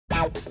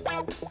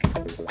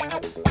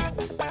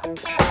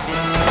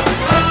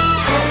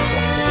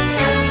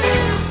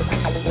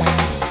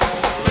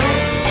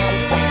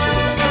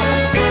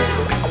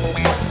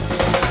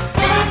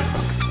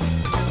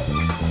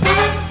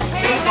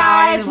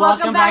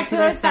Welcome back to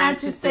the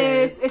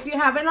Sanchez. If you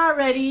haven't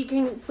already, you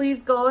can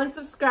please go and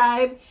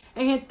subscribe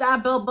and hit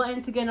that bell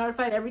button to get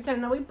notified every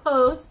time that we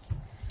post.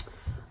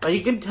 But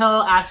you can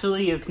tell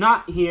Ashely is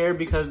not here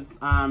because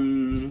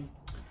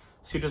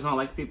she does not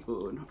like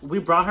seafood. We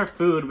brought her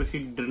food, but she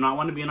did not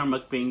want to be in our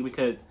mukbang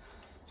because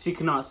she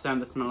cannot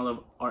stand the smell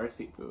of our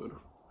seafood.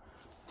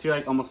 She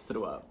like almost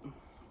threw up.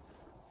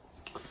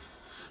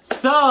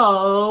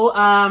 So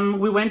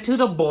we went to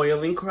the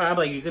boiling crab,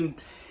 like you can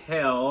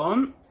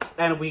tell.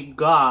 And we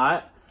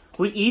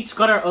each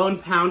got our own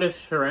pound of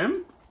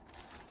shrimp.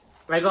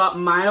 I got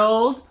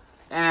mild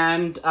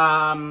and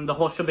the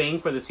whole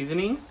shebang for the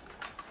seasoning.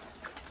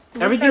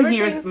 Everything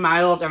here is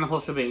mild and the whole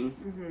shebang.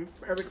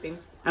 Everything.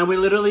 And we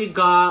literally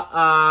got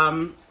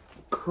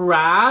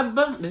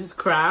crab. This is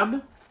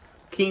crab.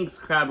 King's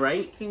crab,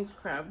 right? King's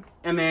crab.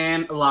 And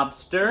then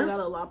lobster. We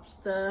got a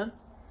lobster.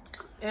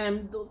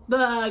 And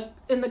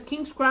in the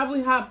King's crab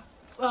we have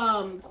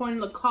corn on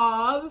the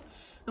cob.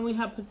 And we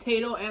have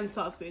potato and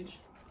sausage.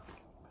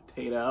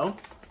 Potato.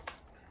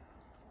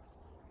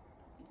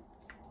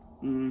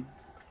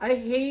 I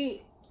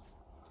hate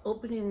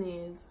opening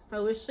these. I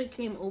wish they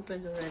came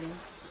opened already.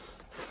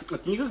 I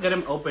think you could get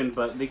them open,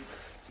 but they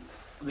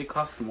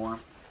cost more,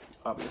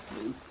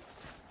 obviously.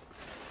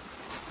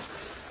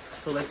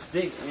 So let's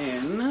dig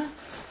in.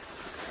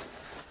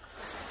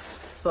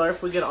 Sorry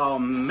if we get all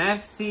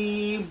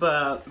messy,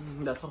 but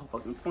that's the whole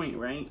fucking point,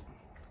 right?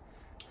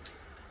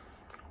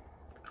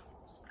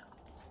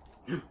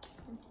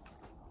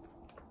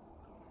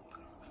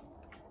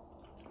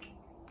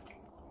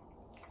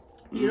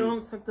 You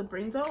don't suck the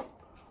brains out?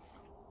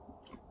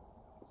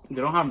 They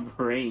don't have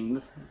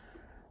brains.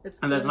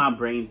 And that's not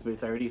brains,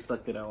 but I already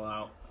sucked it all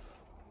out.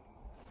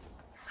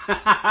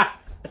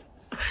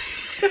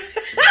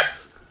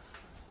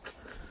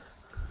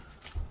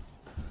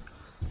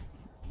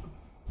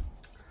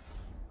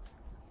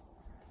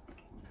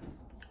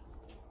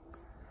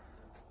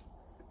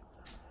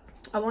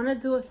 I want to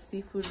do a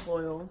seafood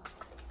boil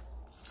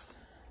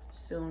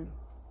soon.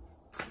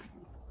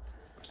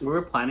 We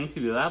were planning to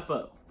do that,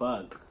 but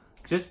fuck.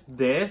 Just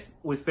this,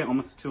 we spent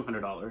almost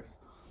 $200.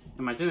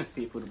 Imagine a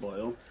seafood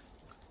boil.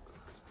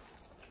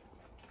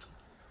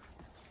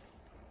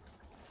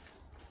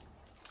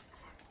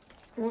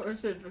 What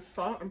is it? Just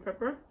salt and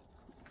pepper?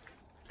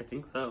 I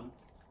think so.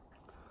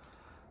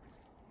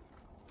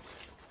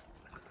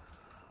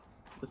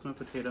 What's my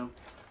potato?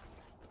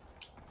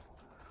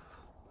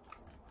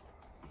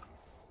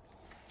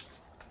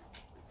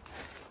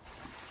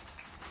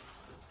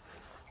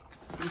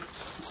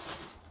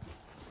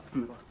 Oh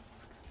my God.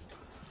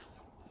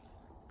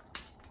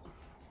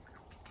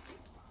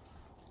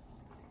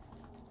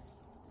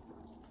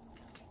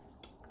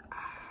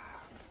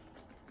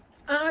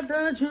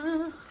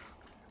 Andrea.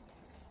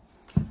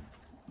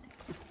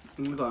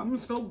 Oh my God.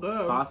 It's so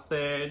good.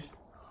 Sausage.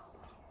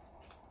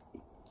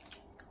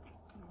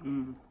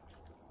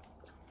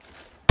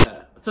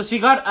 So she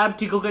got up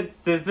to go get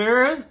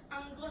scissors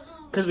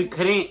because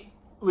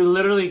we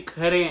literally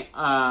couldn't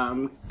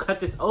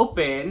cut this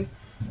open,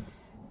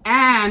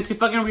 and she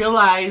fucking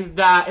realized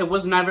that it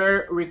was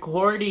never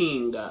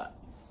recording.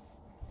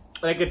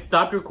 Like it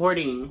stopped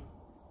recording.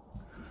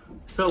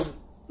 So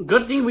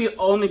good thing we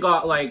only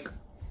got like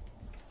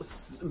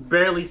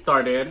barely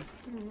started.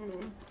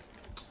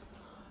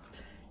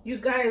 You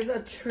guys,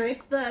 a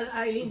trick that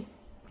I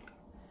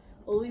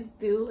always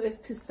do is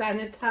to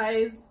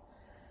sanitize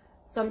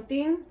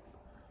something.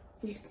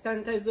 You can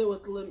sanitize it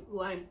with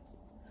lime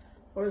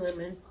or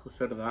lemon. Who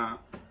said that?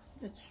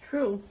 It's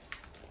true.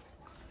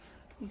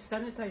 You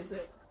sanitize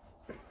it.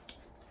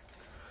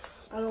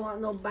 I don't want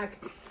no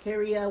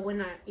bacteria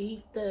when I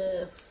eat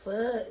the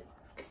food.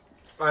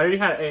 I already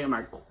had ate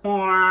my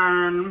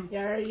corn.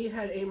 Yeah, I already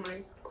had ate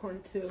my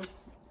corn too.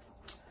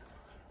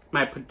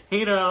 My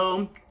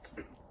potato.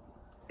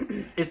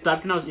 It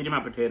stopped when I was eating my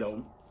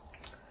potato.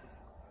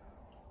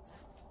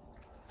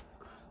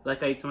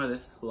 Like I ate some of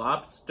this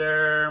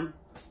lobster.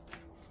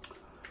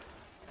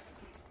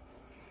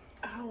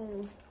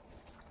 Ow.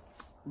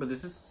 But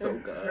this is so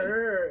It good.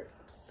 hurts.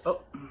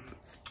 Oh.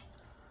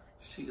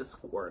 She a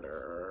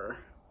squirter.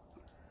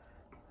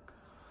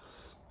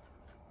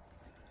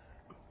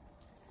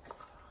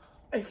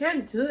 I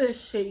can't do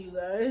this shit, you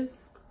guys.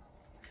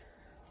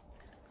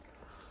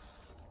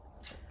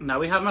 Now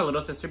we have my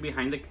little sister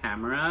behind the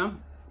camera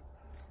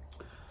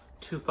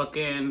to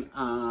fucking,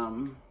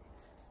 well,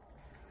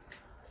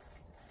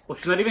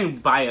 she's not even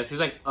by us. She's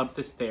like up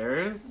the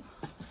stairs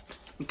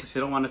because she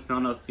don't want to smell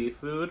no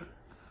seafood.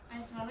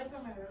 I smell it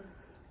from my room.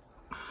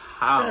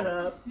 How? Shut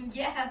up.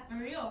 Yeah, for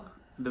real.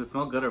 Does it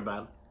smell good or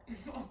bad?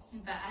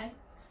 Bad.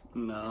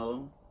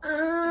 No.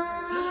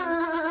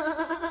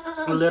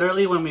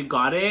 Literally, when we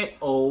got it,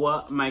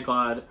 oh my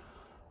God.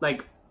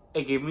 Like,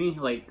 it gave me,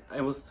 like,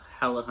 I was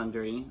hella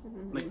hungry.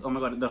 Like, oh my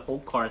God, the whole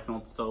car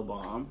smelled so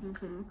bomb.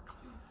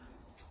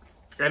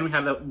 And we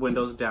have the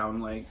windows down,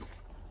 like.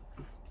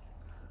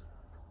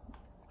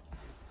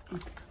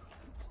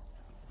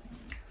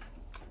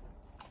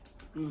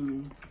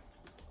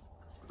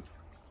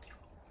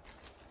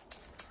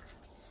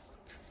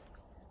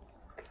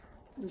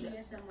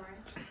 ASMR.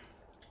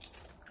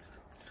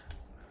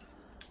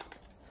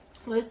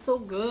 It's so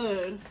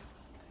good.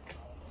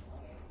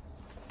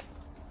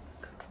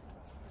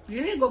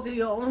 You need to go get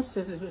your own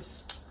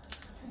scissors.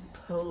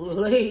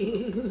 Please.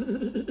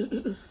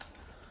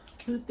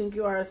 You think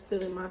you are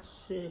stealing my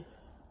shit?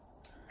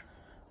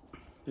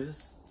 This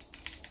is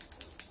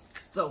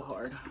so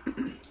hard.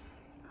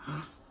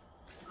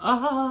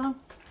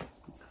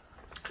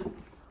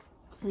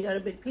 You got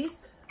a big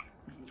piece?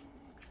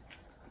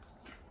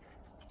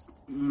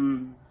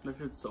 That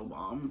shit's so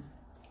bomb.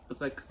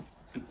 It's like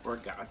an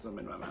orgasm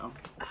in my mouth.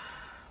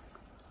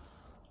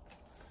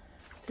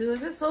 Dude,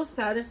 this is so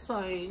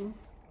satisfying.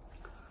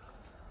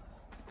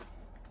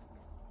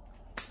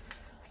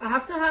 I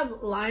have to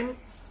have lime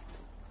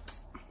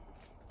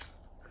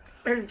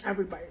in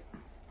every bite.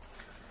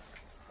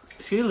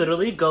 She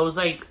literally goes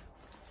like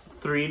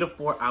 3 to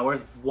 4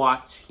 hours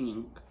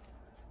watching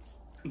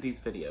these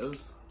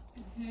videos.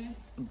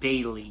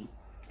 Daily.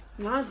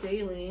 Not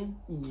daily.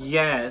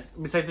 Yes,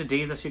 besides the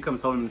days that she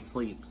comes home and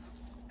sleeps.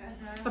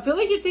 I feel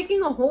like you're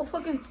taking a whole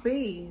fucking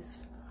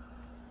space.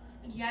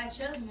 Yeah, it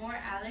shows more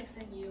Alex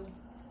than you.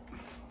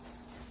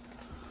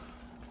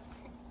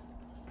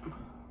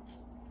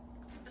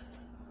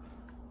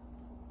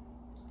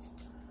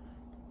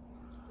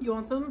 You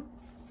want some?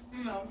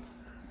 No.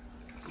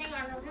 Hang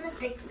on, I'm gonna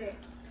fix it.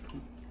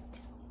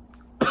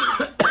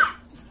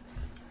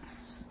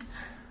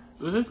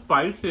 This is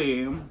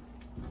spicy.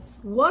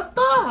 What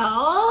the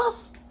hell?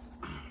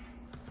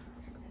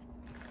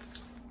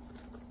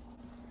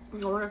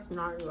 No, it's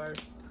not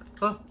yours.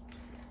 Huh.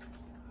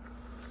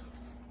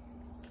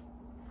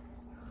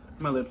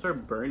 My lips are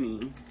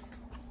burning.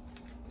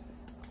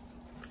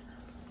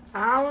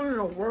 How in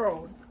the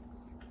world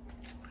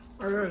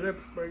are your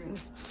lips burning?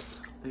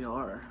 They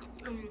are.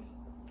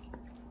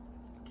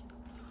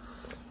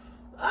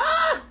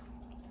 Ah!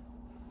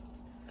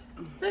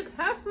 It's like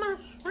half my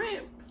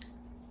shrimp.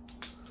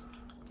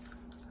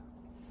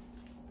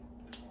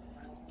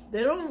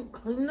 They don't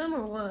clean them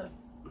or what?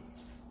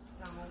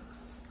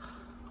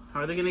 How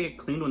are they gonna get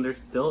cleaned when they're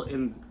still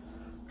in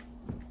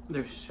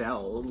their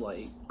shell?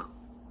 Like,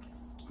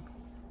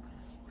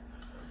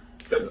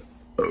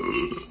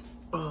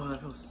 oh,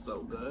 that feels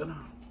so good.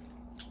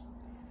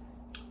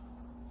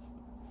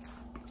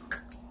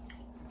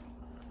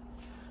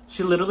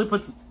 She literally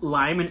puts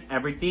lime in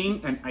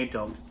everything, and I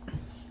don't.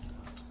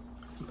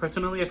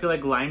 Personally, I feel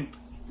like lime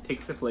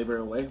takes the flavor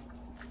away.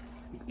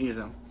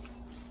 Either.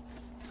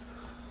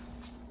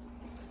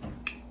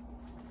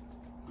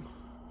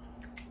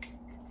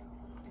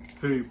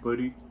 Hey,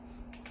 buddy.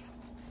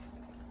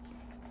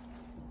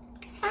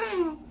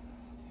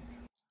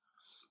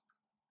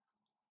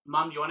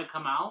 Mom, do you want to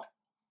come out?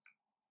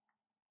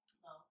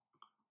 No.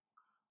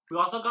 We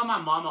also got my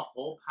mom a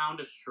whole pound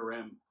of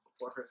shrimp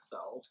for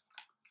herself.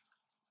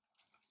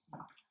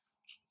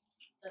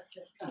 That's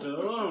disgusting.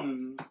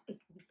 Boom.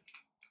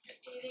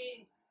 You're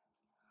eating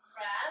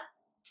crab?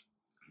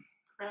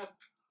 Crab.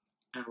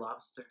 And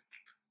lobster.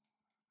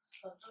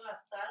 ¿Cuánto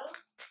gastaron?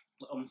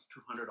 Almost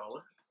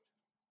 $200.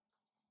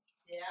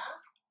 Yeah.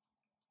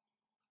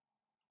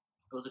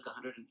 It was like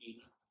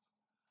 180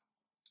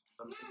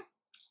 something.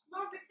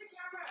 Mom, fix the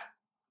camera.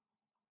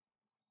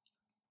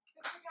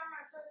 Fix the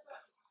camera so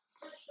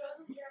it shows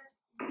the jet.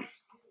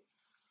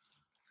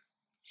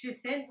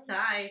 She's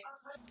inside.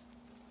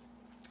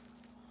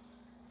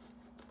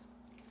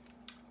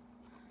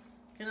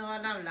 ¿Que no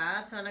van a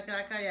hablar? ¿Se van a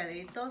quedar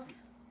calladitos?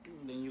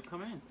 Then you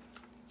come in.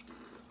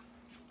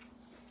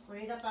 Voy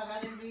a ir a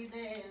pagar el bill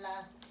de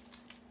las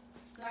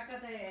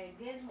placas de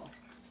diezmo.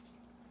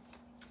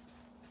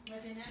 Me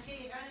tenían que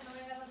llegar y no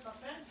me agarro el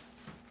papel.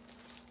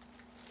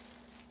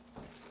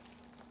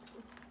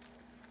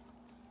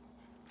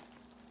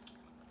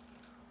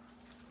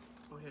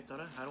 Oh, yeah, I thought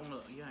I had one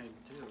of, yeah, I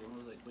do. I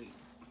was like, wait.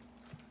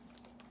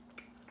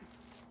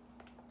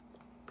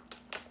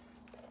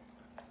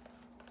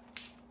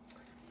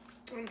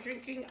 I'm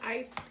drinking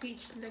iced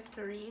peach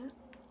nectarine.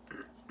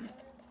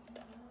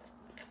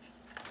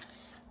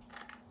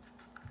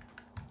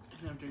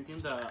 And I'm drinking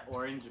the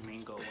orange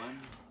mango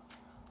one.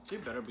 There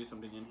better be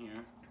something in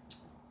here.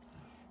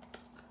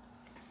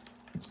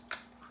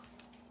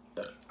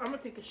 I'm gonna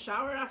take a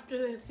shower after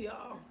this,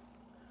 y'all.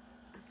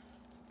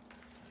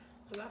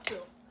 Cause I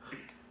feel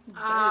dirty.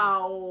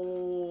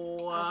 Ow!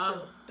 I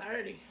feel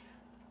dirty.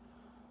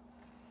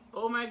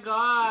 Oh my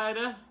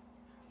god!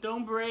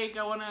 Don't break.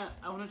 I wanna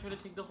try to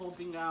take the whole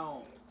thing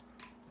out.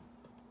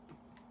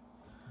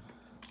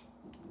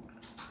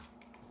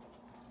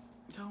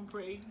 Don't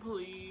break,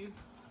 please.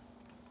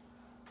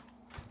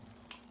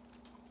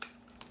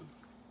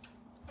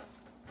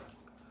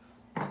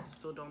 It's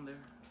still down there.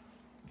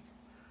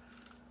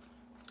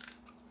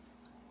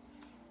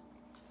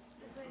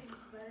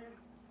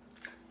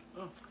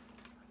 Oh.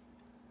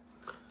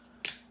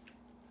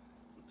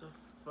 What the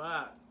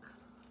fuck?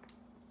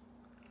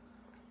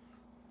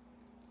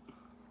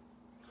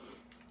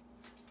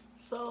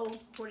 So,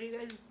 what are you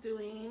guys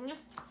doing?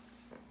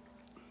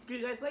 Do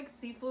you guys like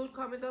seafood?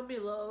 Comment down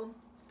below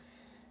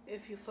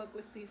if you fuck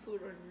with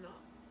seafood or not.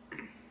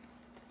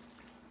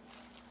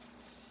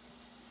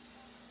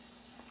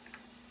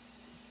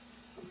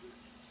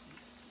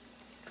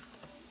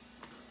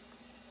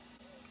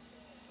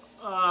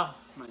 Oh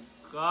my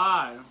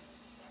god.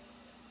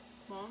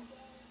 Mom?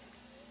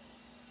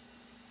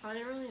 I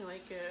didn't really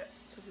like it,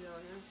 to be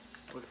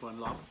honest. Which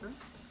one? Lobster?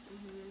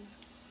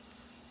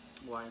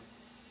 Mm-hmm. Why?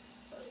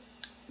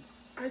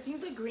 I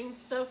think the green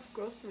stuff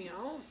grossed me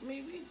out,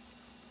 maybe.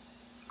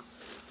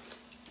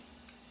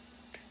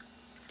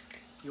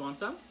 You want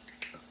some?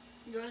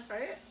 You want to try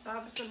it? I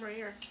have some right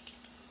here.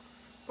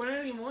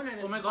 Ponle limón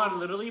and Oh my god,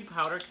 literally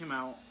powder came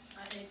out.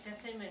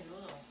 Just a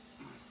menudo.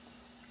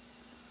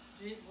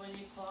 When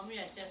you call me,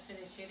 I just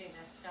finished eating.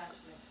 That's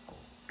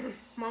Ashely.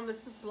 Mom,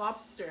 this is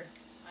lobster.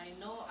 I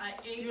know. I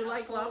ate. You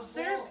like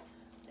lobster?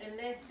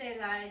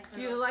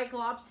 Do you like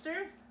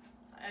lobster?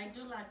 I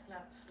do like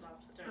lobster.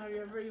 Have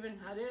you ever even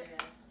had it?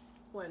 Yes.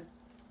 When?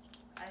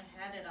 I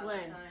had it all When?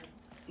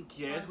 the time.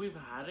 Yes, we've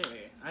had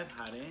it. I've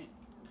had it.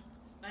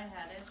 I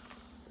had it.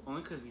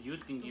 Only because you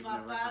think Tu you've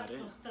never papá had it.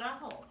 nos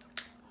trajo.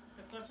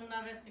 Recuerdo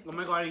una vez que Oh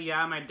my god,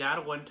 yeah, my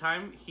dad one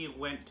time, he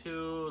went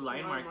to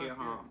Lion Market,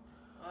 huh?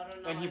 I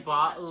don't know, And he I did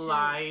bought that too.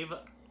 live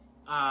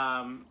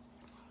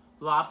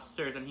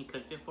lobsters and he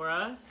cooked it for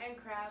us. And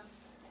crab.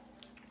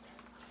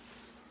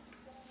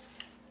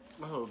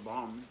 Oh,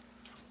 bomb.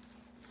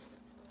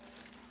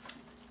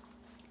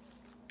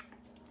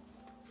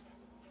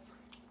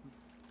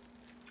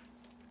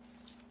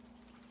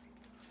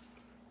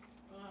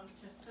 I'm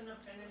just gonna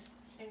finish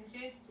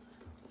changing.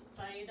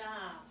 Para ir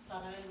a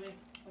parar el güey.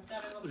 Ahorita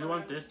vengo You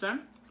want para this then?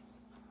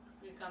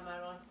 mi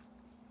camarón.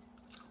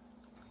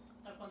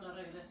 Para cuando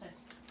regrese.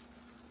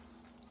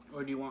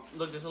 Or do you want...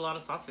 Look, there's a lot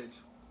of sausage.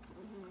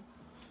 Mm-hmm.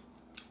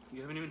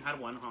 You haven't even had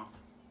one, huh?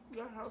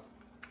 Yeah, I have.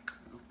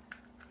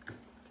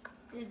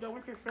 You done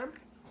with your shrimp?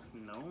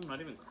 No,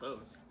 not even close.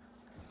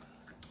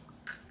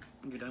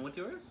 You done with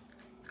yours?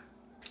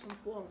 I'm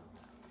full.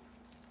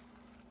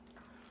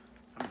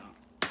 I'm not.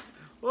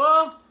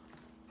 Whoa!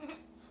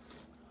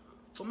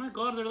 Oh my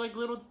god, they're like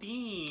little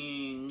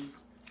things.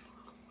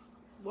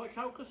 Watch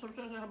out, because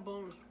sometimes I have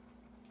bones.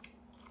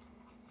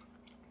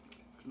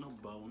 No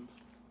bones.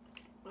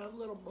 I have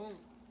little bones.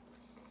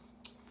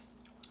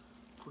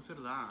 Who said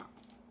that?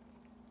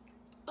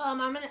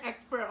 I'm an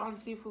expert on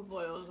seafood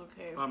boils,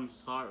 okay? I'm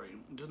sorry.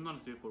 This is not a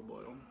seafood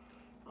boil.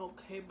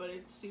 Okay, but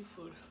it's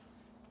seafood.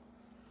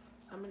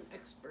 I'm an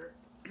expert.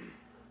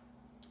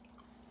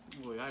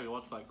 Well, yeah, you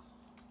watch like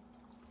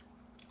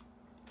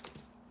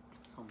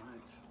so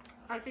much.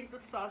 I think the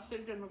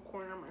sausage and the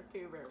corn are my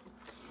favorite.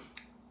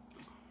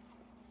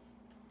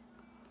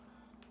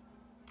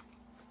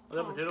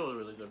 Well, the potato was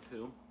really good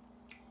too.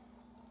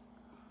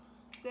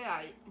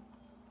 Yeah.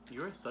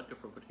 You're a sucker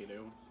for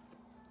potatoes.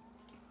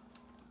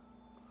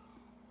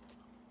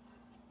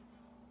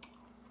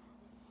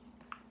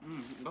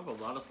 That's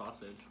a lot of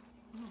sausage.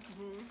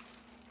 Mm-hmm.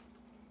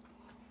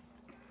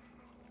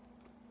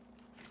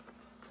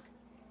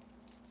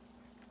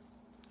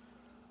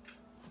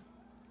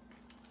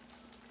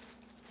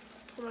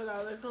 Oh my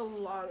god, there's a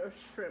lot of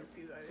shrimp,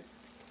 you guys.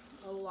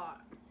 A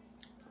lot.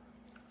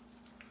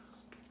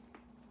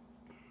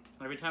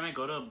 Every time I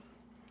go to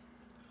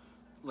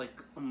like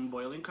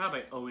boiling crab,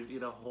 I always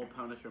eat a whole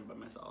pound of shrimp by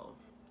myself.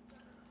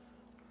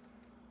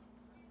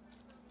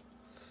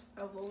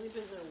 I've only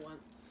been there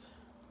once.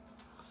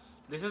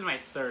 This is my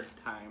third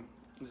time.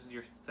 This is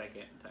your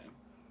second time.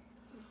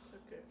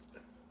 Okay.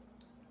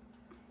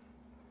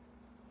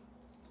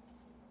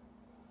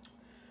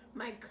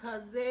 My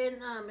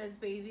cousin, is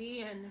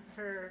Baby, and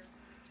her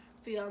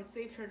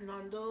fiance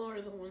Fernando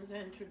are the ones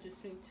that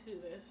introduced me to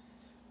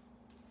this.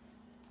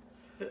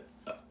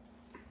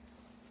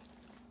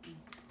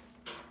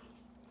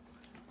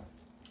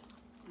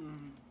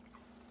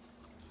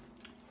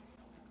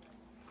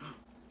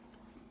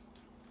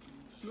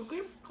 You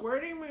keep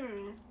squirting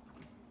me.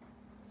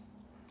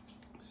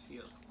 She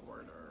a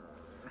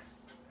squirter.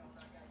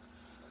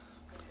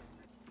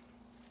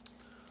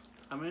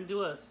 I'm gonna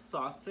do a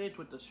sausage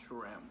with the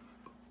shrimp.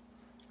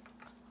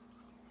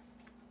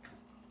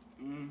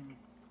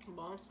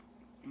 Boss.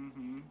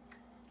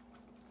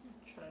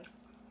 Try.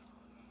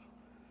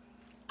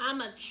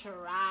 I'm a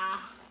try.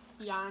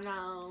 Y'all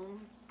know.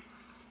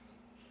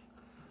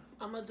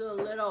 I'm gonna do a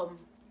little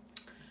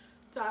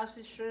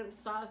sausage, shrimp,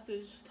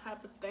 sausage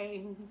type of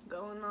thing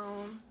going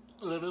on.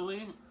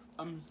 Literally,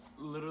 I'm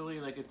literally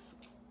like it's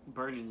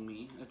burning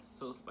me. It's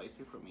so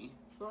spicy for me.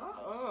 Shut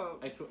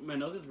up. I swear, my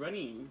nose is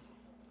running.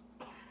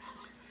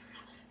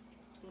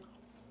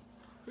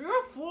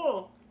 You're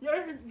full.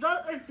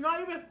 It's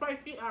not even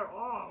spicy at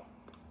all.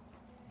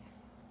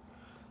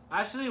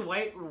 Actually,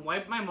 wipe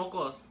my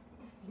mocos.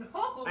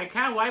 No. I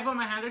can't wipe them.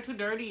 My hands are too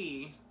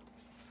dirty.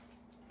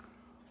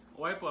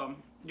 Wipe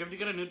them. You have to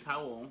get a new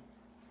towel.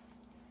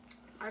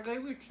 I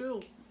gave you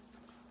two.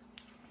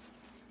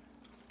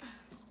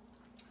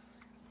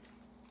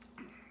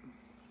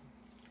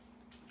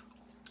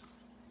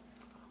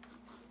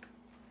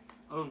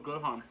 was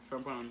good, huh?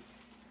 Shrimp on.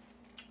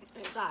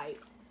 It's alright.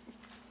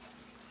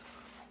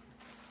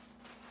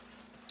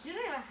 You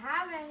didn't even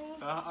have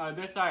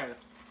any. This side.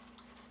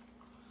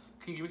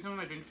 Can you give me some of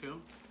my drink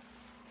too?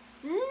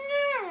 Mm.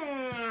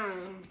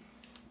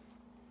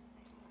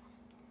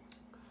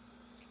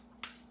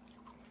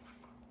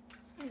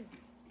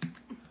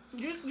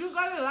 You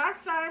got it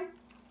last time.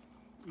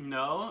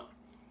 No.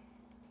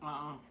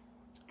 Can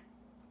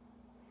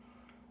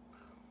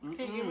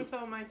you give me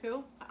some of mine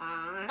too?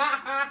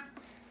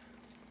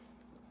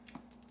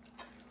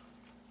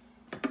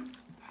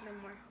 No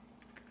more.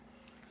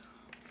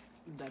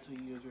 That's what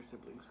you use your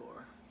siblings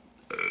for.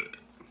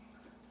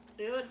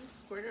 Ew, I just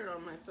squirted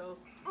on myself.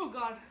 Oh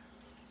God.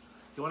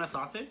 You want a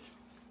sausage?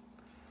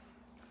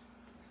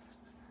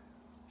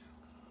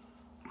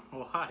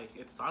 Why?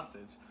 It's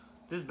sausage.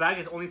 This bag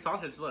is only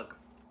sausage, look.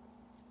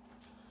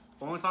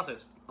 Only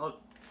sausage.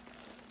 Look.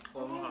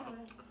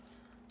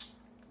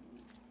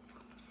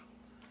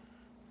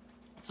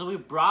 So we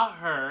brought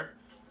her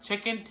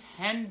chicken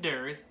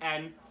tenders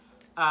and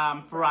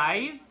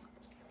fries.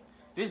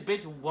 This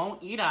bitch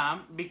won't eat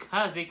them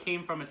because they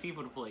came from a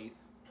seafood place.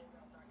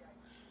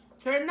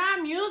 Turn that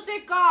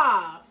music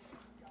off.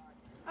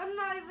 I'm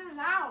not even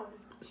loud.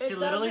 She It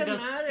literally doesn't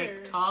does matter.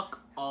 TikTok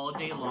all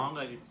day long.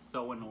 Like, it's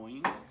so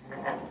annoying.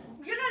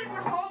 You're not even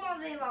home all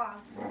day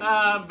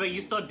long. But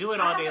you still do it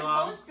all I day haven't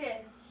long. posted.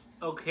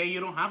 Okay, you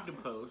don't have to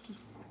post.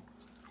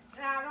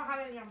 And I don't have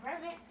any on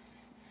private.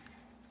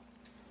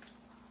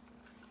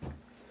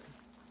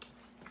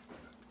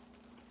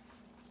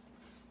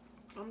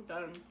 I'm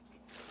done.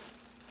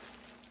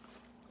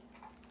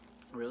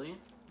 Really?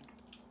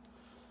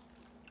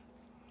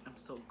 I'm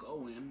still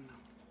going.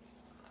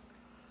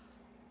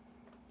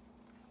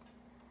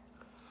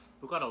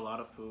 We got a lot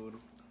of food.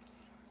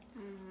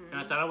 And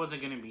I thought it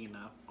wasn't gonna be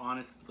enough,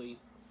 honestly.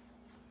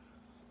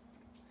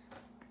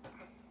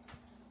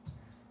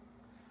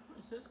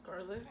 Is this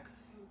garlic?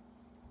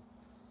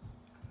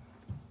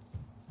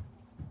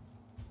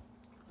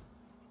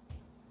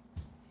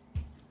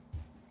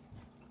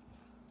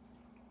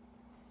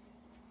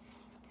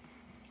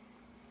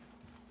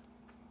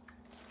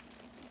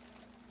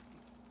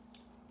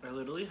 I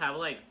literally have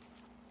like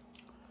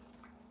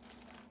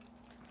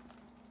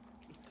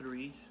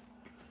 3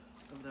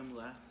 of them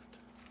left.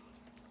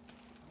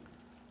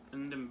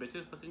 And them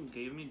bitches fucking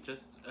gave me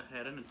just a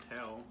head and a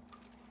tail.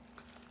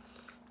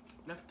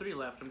 I have 3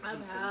 left. I'm just I have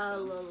gonna finish them.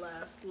 hella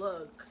left.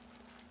 Look.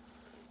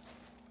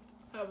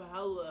 I have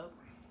hella.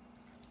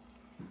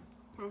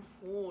 I'm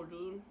full,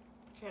 dude.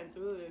 Can't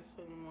do this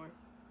anymore.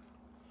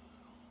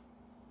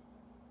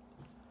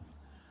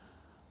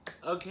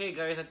 Okay,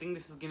 guys, I think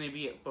this is gonna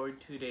be it for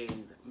today's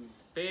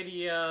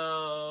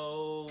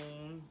video.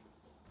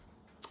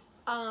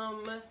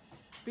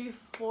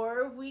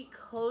 Before we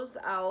close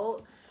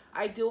out,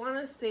 I do want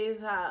to say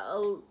that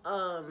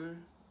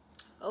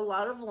a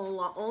lot of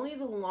only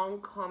the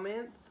long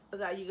comments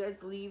that you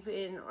guys leave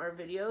in our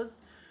videos,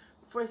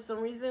 for some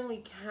reason we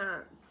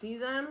can't see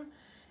them.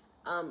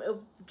 It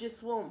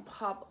just won't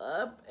pop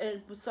up,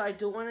 and so I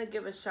do want to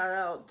give a shout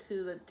out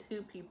to the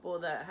 2 people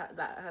that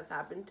that has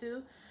happened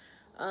to.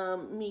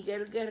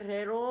 Miguel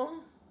Guerrero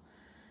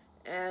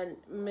and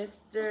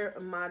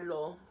Mr.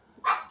 Malo.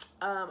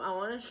 I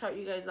want to shout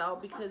you guys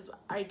out because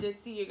I did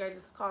see you guys'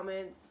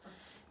 comments,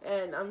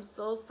 and I'm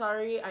so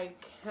sorry I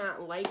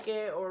can't like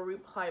it or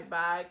reply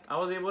back. I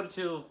was able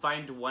to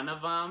find one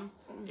of them.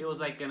 It was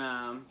like in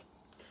a...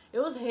 It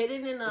was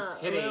hidden in a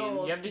It's hidden.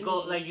 little You have to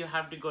go, thingy. like, you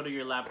have to go to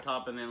your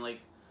laptop and then, like,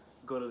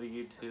 go to the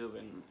YouTube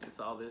and it's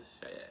all this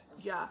shit.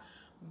 Yeah. I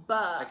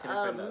But couldn't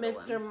find the other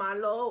Mr. one.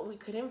 Malo, we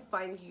couldn't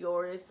find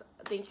yours.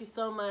 Thank you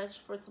so much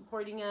for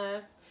supporting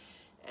us,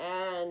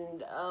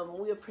 and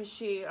we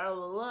appreciate our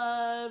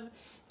love.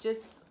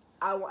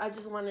 I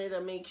just wanted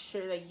to make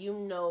sure that you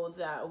know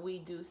that we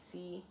do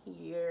see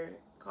your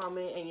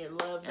comment and your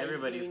love. that you're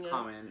Everybody's giving us.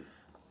 comment.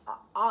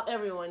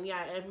 Everyone,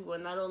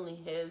 not only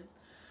his.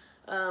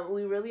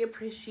 We really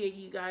appreciate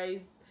you guys.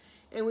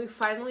 And we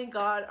finally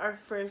got our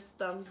first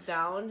thumbs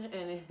down,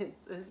 and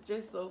it's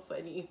just so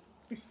funny.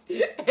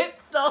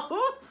 It's so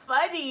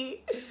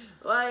funny.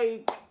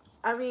 Like,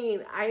 I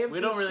mean, I appreciate... We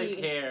don't really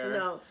care.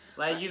 No.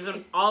 Like, you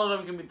can, all of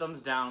them can be thumbs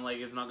down. Like,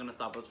 it's not gonna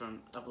stop us from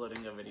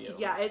uploading a video.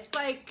 Yeah, it's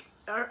like,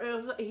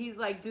 he's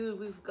like, dude,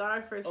 we've got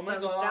our first Oh my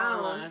thumbs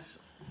down.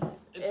 gosh.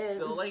 It's And-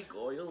 still, like,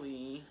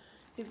 oily.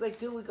 He's like,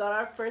 dude, we got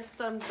our first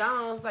thumbs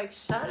down. I was like,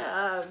 shut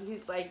up.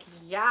 He's like,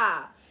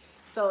 yeah.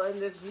 So in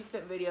this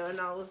recent video, and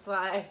I was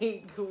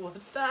like, what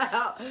the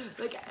hell?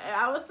 Like,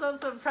 I was so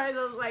surprised.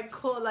 I was like,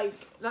 cool. Like,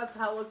 that's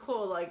hella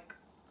cool. Like,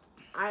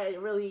 I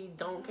really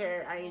don't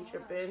care. I ain't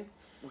tripping.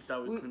 We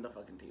thought we cleaned the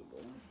fucking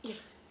table.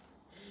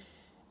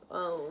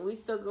 We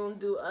still gonna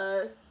do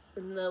us.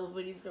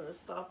 Nobody's gonna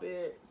stop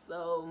it.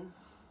 So,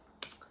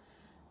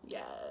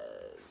 yes.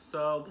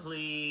 So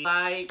please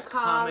like, Comment,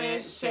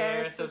 comment,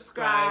 share, share,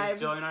 subscribe, subscribe.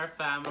 join our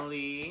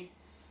family.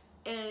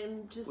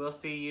 And just, We'll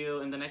see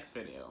you in the next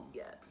video.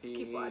 yes, Peace.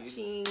 keep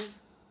watching.